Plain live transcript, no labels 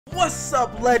What's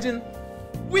up, legend?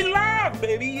 We live,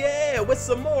 baby, yeah, with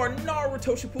some more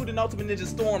Naruto Shippuden Ultimate Ninja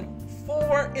Storm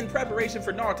 4 in preparation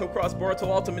for Naruto Cross Boruto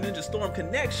Ultimate Ninja Storm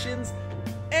Connections.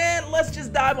 And let's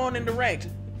just dive on into ranked.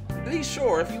 Be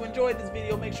sure, if you enjoyed this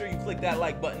video, make sure you click that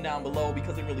like button down below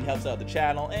because it really helps out the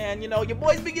channel. And, you know, your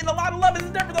boys be getting a lot of love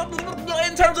in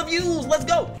terms of views. Let's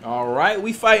go. All right,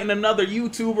 we fighting another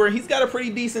YouTuber. He's got a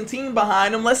pretty decent team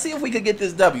behind him. Let's see if we could get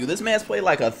this W. This man's played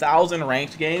like 1,000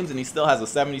 ranked games, and he still has a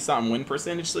 70-something win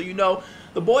percentage. So, you know,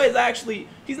 the boy is actually,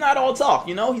 he's not all talk,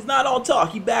 you know? He's not all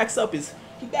talk. He backs up his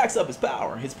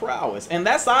power, his prowess. And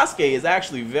that Sasuke is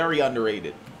actually very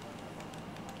underrated.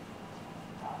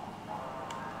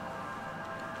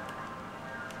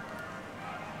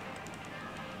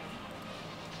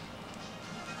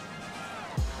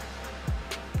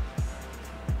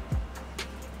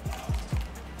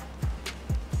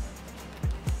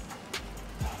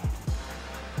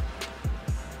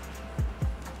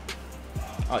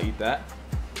 I'll eat that.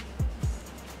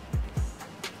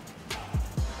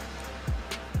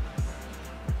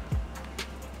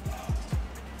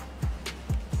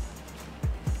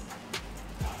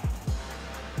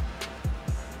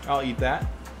 I'll eat that.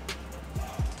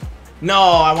 No,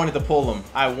 I wanted to pull him.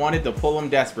 I wanted to pull him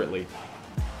desperately.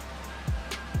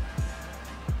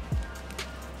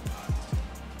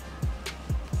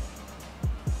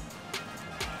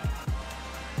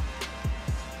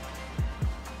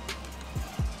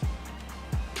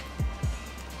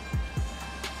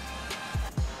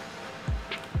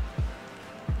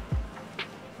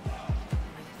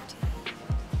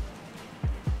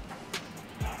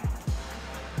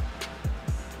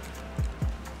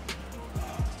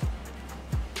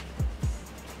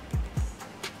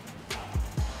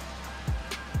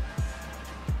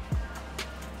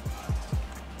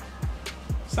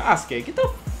 Sasuke, get the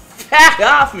fuck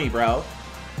off me, bro.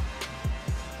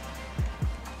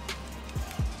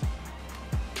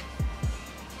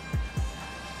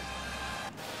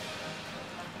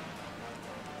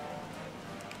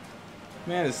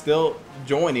 Man is still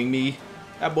joining me.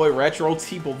 That boy retro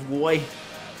type of boy.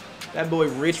 That boy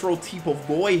retro type of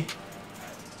boy.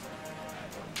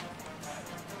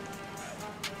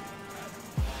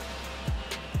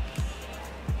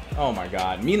 Oh my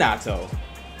god, Minato.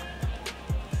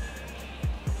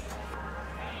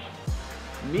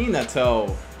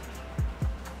 Minato.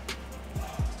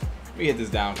 Let me hit this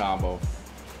down combo.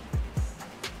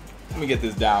 Let me get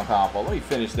this down combo. Let me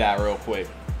finish that real quick.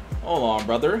 Hold on,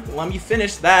 brother. Let me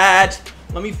finish that.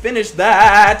 Let me finish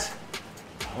that.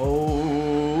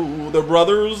 Oh, the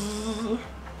brothers.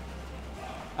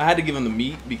 I had to give him the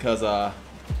meat because,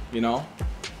 you know.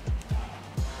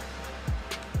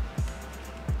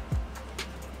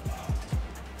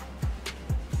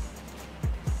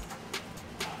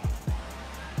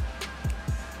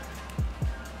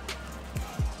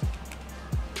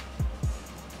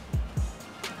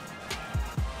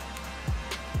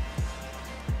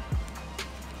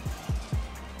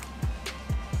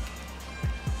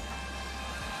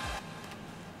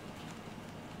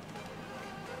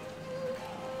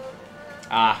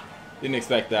 Ah, didn't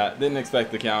expect that. Didn't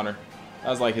expect the counter.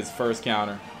 That was like his first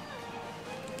counter.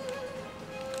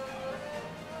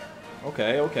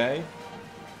 Okay, okay.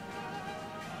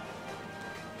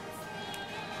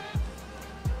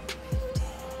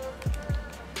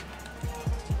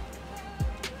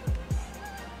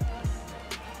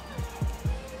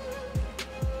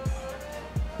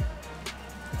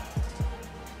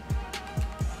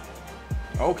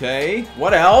 Okay,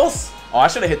 what else? Oh, I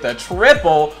should have hit the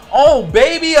triple. Oh,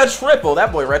 baby, a triple.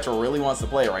 That boy Retro really wants to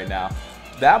play right now.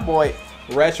 That boy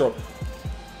Retro.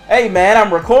 Hey, man,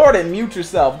 I'm recording. Mute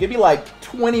yourself. Give me like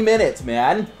 20 minutes,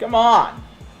 man. Come on.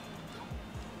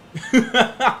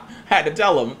 Had to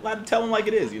tell him. Had to tell him like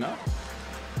it is, you know?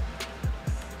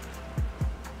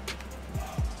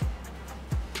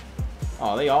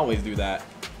 Oh, they always do that.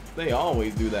 They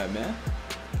always do that, man.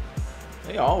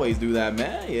 They always do that,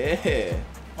 man. Yeah.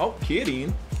 Oh,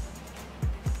 kidding.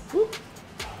 Whoop.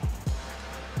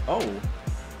 Oh.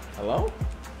 Hello?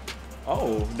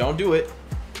 Oh, don't do it.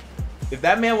 If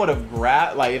that man would have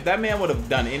grabbed, like, if that man would have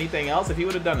done anything else, if he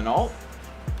would have done an ult,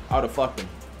 I would have fucked him.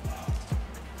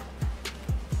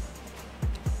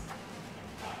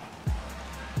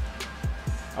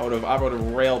 I would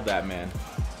have railed that man.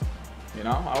 You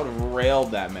know? I would have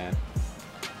railed that man.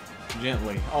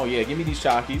 Gently. Oh, yeah, give me these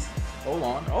chockies. Hold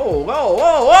on. Oh, whoa,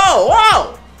 whoa, whoa,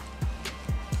 whoa!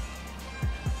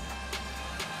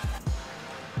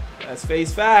 Let's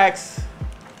face facts.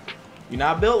 You're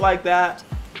not built like that.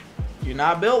 You're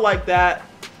not built like that.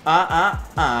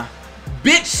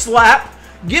 Bitch slap.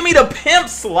 Give me the pimp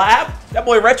slap. That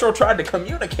boy Retro tried to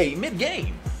communicate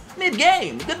mid-game.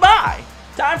 Mid-game. Goodbye.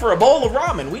 Time for a bowl of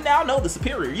ramen. We now know the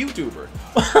superior YouTuber.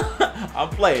 I'm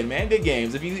playing, man. Good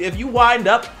games. If you wind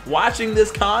up watching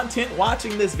this content,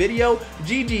 watching this video,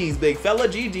 GG's, big fella.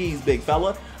 GG's, big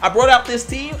fella. I brought out this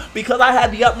team because I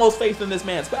had the utmost faith in this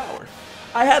man's power.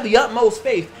 I had the utmost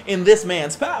faith in this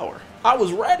man's power. I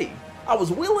was ready. I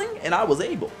was willing, and I was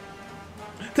able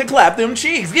to clap them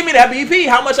cheeks. Give me that BP.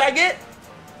 How much I get?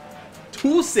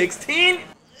 216.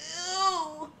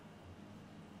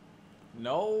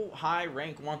 No high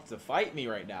rank wants to fight me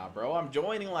right now, bro. I'm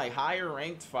joining like higher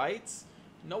ranked fights.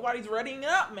 Nobody's readying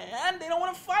up, man. They don't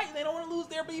want to fight. They don't want to lose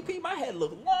their BP. My head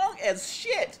looks long as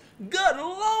shit. Good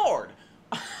lord.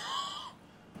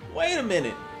 Wait a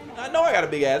minute. I know I got a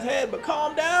big ass head, but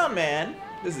calm down, man.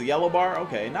 This is a yellow bar.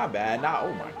 Okay, not bad. Not.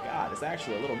 Oh my god, it's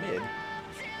actually a little mid.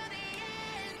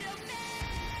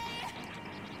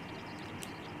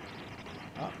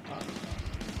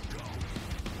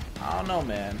 I don't know,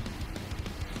 man.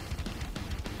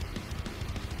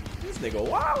 This nigga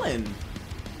wildin'.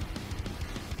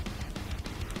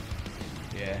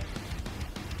 Yeah.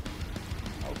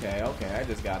 Okay, okay. I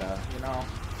just gotta, you know,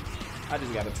 I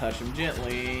just gotta touch him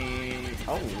gently.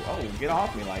 Oh, get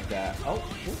off me like that. Oh,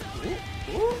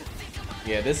 ooh, ooh, ooh.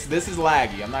 Yeah, this is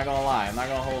laggy. I'm not gonna lie. I'm not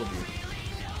gonna hold you.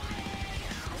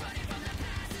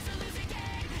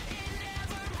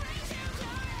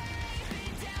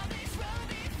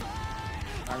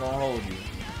 I'm not gonna hold you.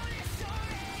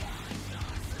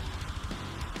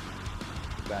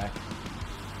 Back.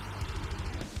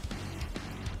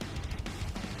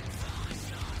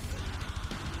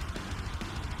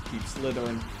 Keep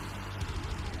slithering.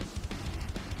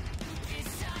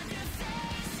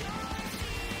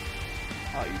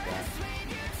 I'll eat that.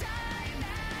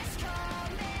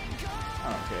 I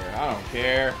don't care. I don't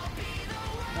care.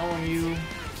 Knowing you.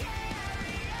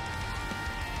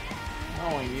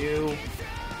 Knowing you.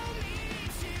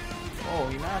 Oh,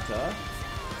 Hinata.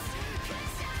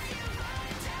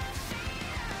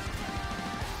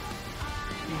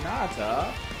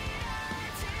 Hinata.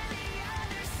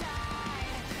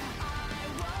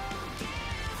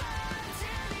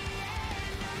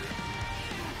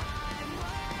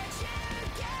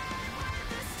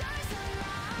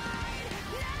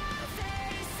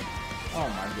 Oh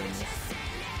my goodness.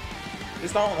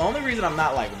 It's the only reason I'm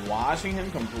not like watching him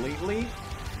completely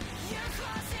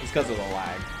is because of the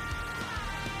lag.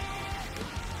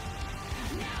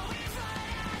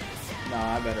 No,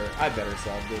 I better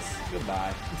sub this.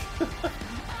 Goodbye.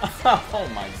 Oh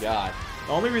my god.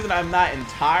 The only reason I'm not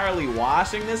entirely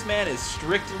watching this man is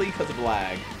strictly because of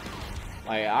lag.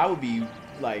 Like, I would be,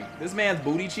 like, this man's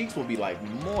booty cheeks will be, like,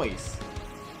 moist.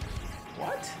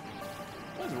 What?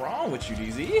 What's wrong with you,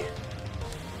 DZ?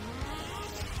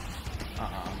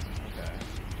 Okay.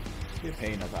 Get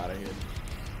Pain up out of here.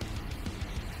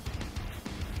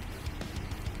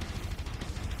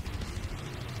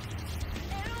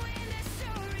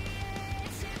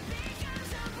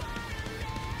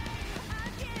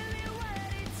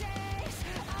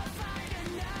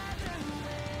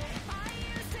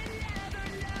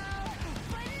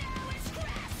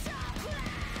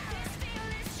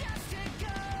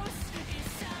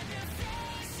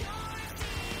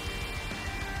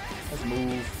 Let's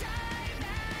move.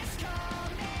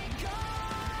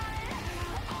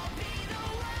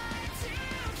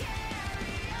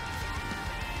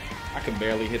 I can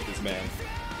barely hit this man.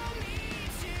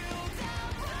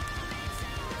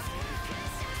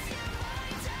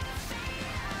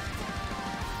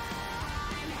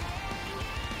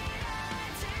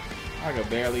 I can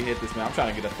barely hit this man. I'm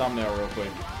trying to get a thumbnail real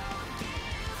quick.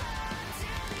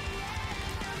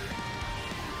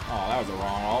 Oh, that was the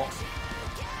wrong ult.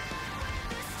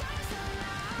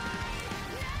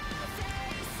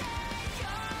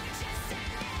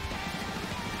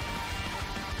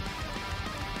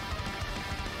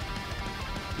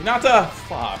 Hinata!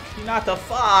 Fuck! Hinata!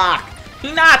 Fuck!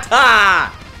 Hinata!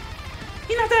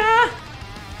 Hinata!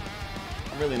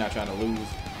 I'm really not trying to lose.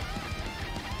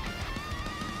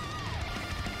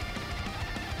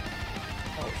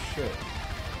 Oh shit.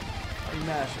 How are you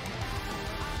mashing?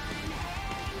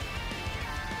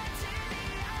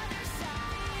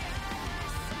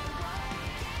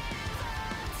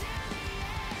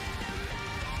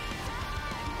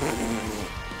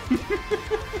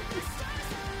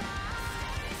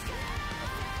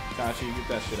 Tachi, get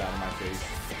that shit out of my face.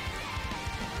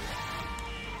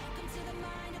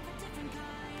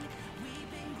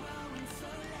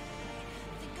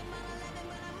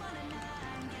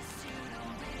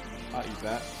 I'll eat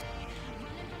that.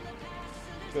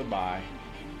 Goodbye.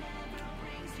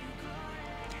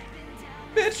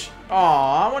 Bitch.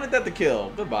 Aw, I wanted that to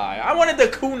kill. Goodbye. I wanted the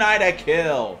kunai to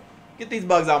kill. Get these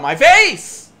bugs out my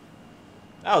face.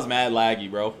 That was mad laggy,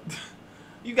 bro.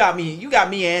 You got me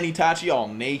and Itachi all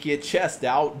naked, chest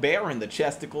out, bearing the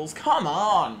chesticles. Come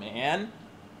on, man.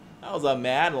 That was a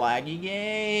mad laggy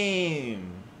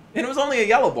game. And it was only a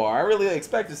yellow bar. I really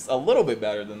expected a little bit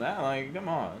better than that. Like, come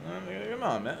on. Come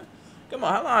on, man. Come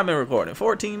on. How long have I been recording?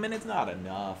 14 minutes? Not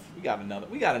enough. We got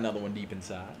another one deep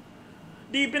inside.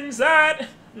 Deep inside.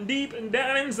 Deep and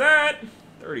down inside.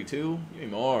 32. Give me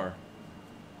more.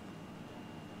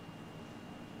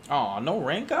 Oh, no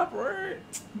rank up?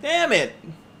 Damn it.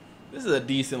 This is a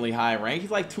decently high rank.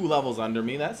 He's like 2 levels under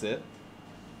me. That's it.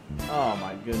 Oh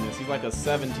my goodness. He's like a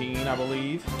 17, I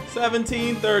believe.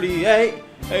 1738.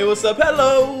 Hey, what's up?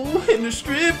 Hello. In the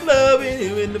strip club.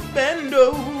 In the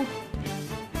bando.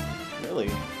 Really?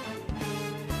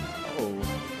 Oh.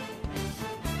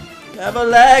 Never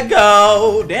let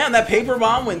go. Damn, that paper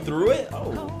bomb went through it?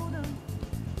 Oh.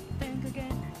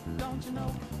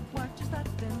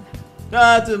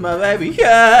 Not to my baby,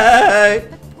 yeah.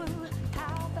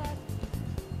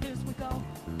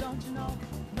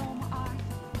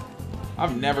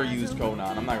 I've never used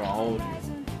Conan. I'm not gonna hold you.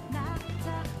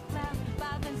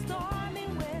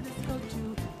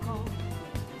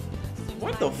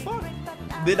 What the fuck?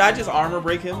 Did I just armor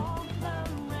break him?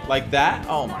 Like that?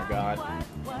 Oh my god.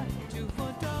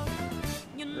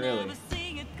 Really?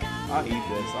 I'll eat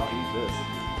this. I'll eat this.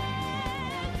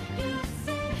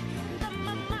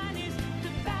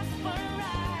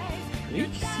 He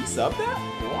subbed that?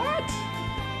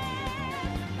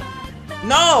 What?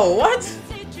 No, what?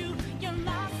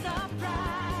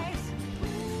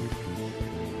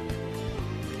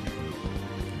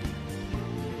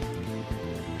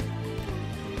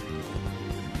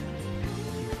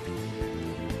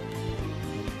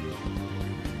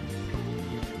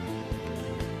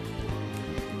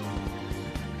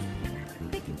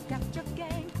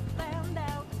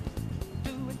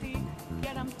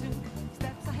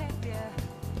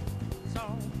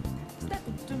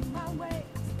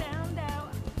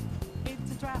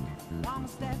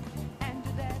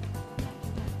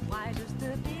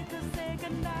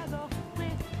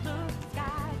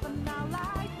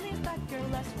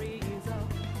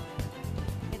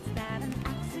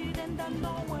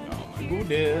 Who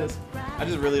dares? I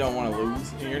just really don't want to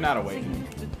lose. You're not awakening.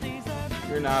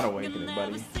 You're not awakening,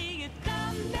 buddy.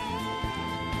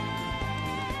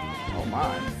 Oh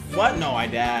my. What? No, I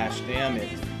dashed. Damn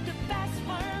it.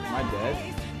 Am I dead?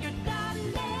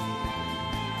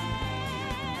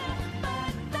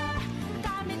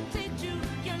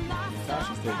 Gosh,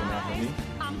 she's taking that from me.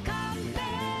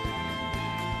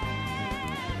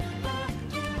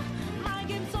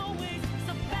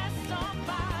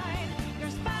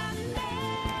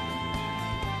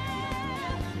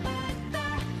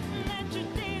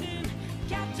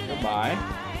 Goodbye.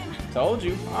 Told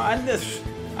you. I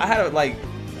had a, like,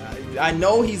 I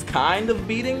know he's kind of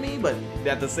beating me, but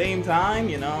at the same time,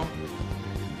 you know.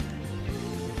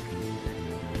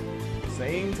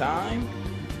 Same time.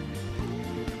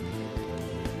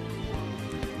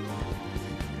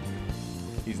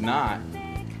 He's not.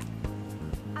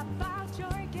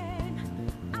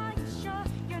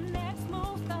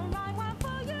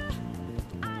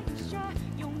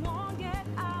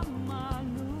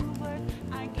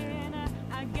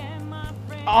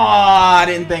 Oh, I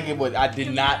didn't think it would. I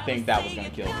did not think that was gonna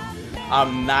kill me.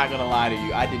 I'm not gonna lie to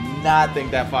you. I did not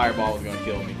think that fireball was gonna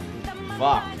kill me.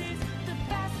 Fuck.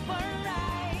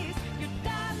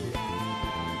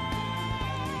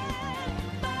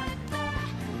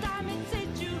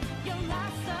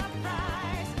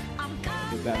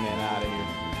 Get that man out of here.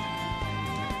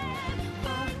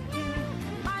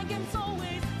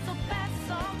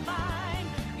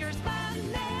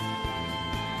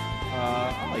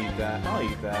 I'll eat that. I'll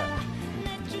eat that.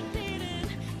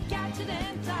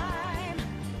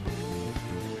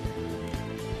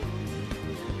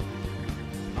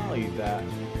 I'll eat that.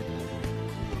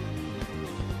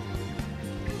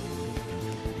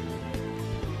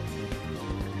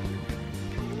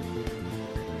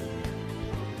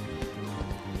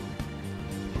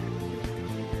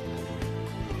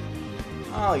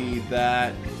 I'll eat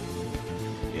that.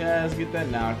 Yes, get that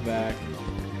knockback.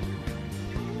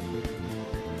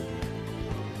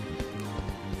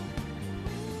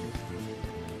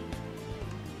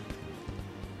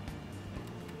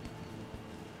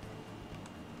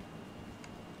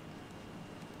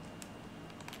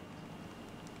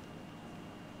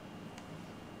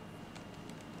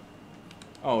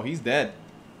 Oh, he's dead.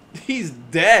 He's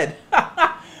dead.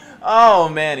 Oh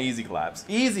man, easy claps.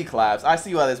 Easy claps. I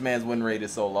see why this man's win rate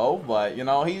is so low, but you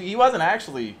know, he wasn't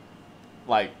actually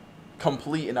like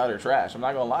complete and utter trash. I'm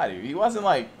not gonna lie to you. He wasn't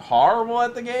like horrible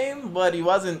at the game, but he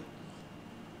wasn't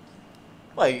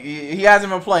like he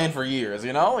hasn't been playing for years.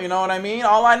 You know what I mean?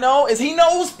 All I know is he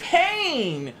knows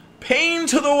pain. Pain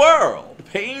to the world.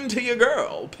 Pain to your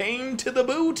girl. Pain to the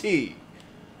booty.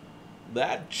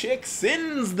 That chick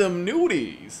sends them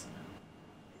nudies.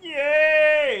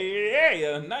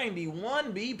 Yay!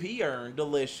 91 BP earned.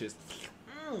 Delicious.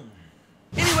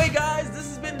 Anyway, guys, this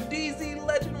has been DZ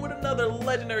Legend with another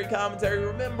legendary commentary.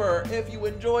 Remember, if you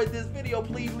enjoyed this video,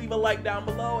 please leave a like down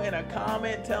below and a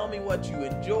comment. Tell me what you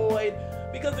enjoyed,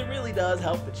 because it really does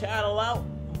help the channel out.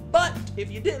 But if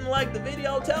you didn't like the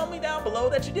video, tell me down below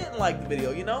that you didn't like the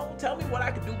video, you know? Tell me what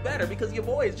I could do better, because your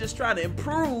boy is just trying to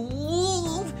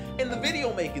improve in the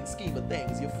video making scheme of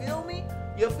things. You feel me?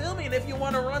 You feel me? And if you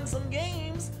want to run some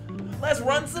games, let's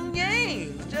run some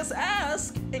games. Just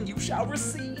ask and you shall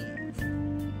receive.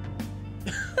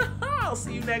 I'll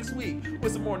see you next week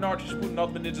with some more Naruto Shippuden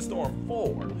Ultimate Ninja Storm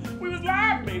 4. We was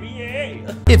live, baby,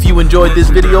 yeah! If you enjoyed this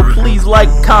video, please like,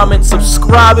 comment,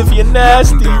 subscribe if you're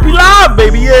nasty. We live,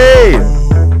 baby, yeah!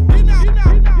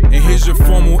 And here's your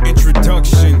formal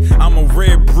introduction. I'm a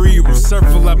rare breed with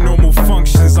several abnormal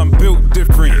functions. I'm built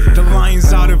different. The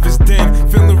lion's out of his den,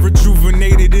 feeling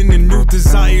rejuvenated in a new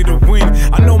desire to win.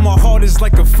 I know my heart is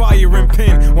like a firing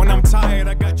pin. When I'm tired,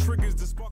 I got triggers.